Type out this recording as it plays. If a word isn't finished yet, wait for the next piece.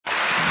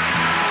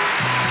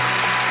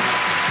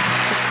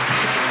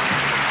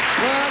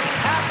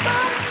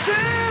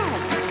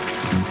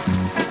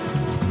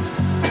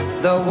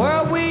the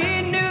world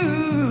we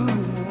knew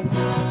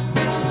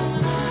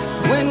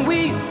when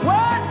we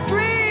were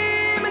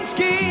dreaming,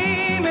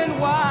 scheming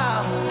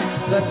while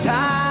the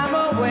time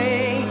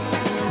away.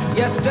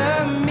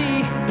 Yester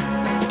me,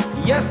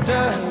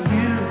 yester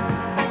you,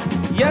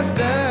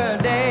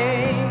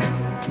 yesterday.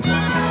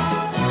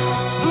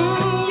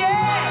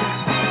 Yeah,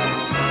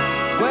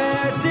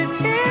 where did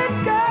it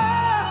go?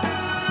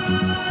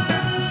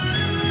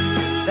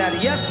 That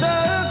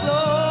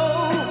yesterglow.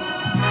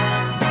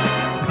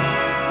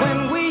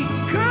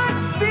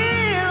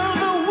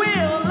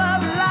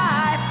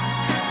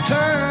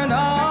 Turn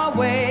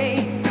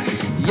away,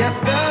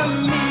 yester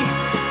me,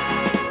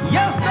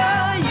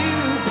 yester you,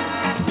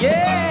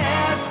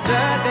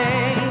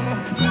 yesterday.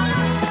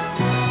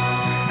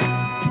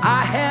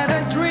 I had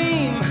a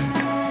dream,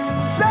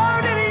 so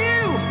did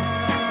you.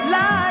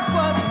 Life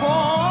was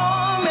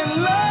warm and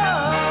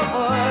love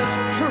was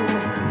true.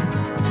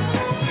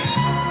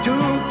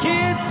 Two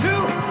kids who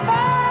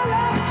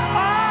follow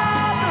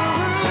all the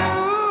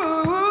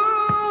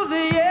rules.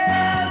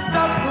 Yes,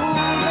 the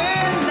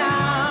fooling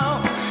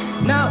now.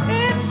 Now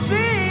it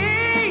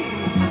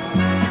seems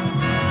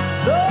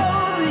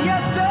those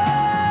yester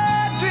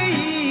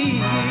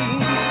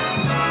dreams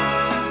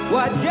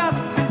were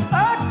just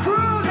a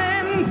cruel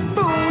and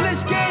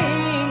foolish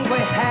game we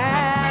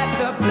had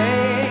to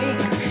play.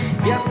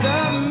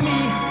 Yester me,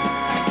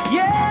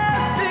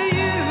 yester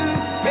you,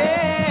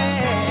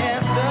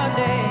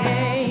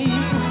 yesterday.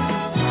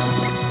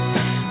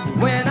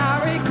 When I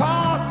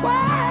recall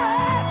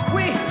what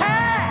we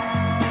had,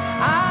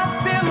 I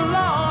feel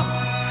lost,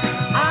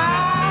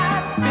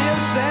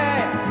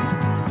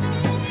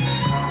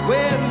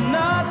 with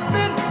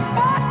nothing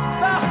but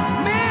the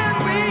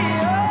memory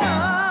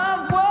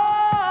of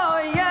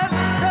war.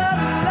 Yester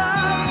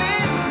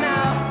loving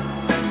now.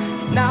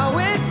 Now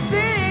it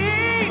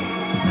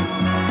seems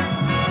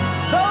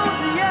those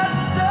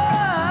yester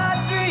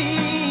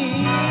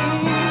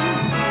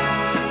dreams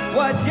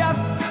were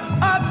just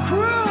a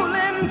cruel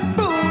and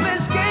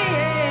foolish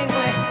game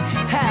we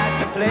had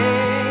to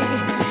play.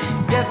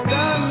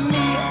 Yester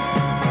me,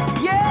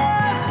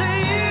 yester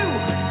you,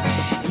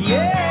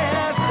 yeah.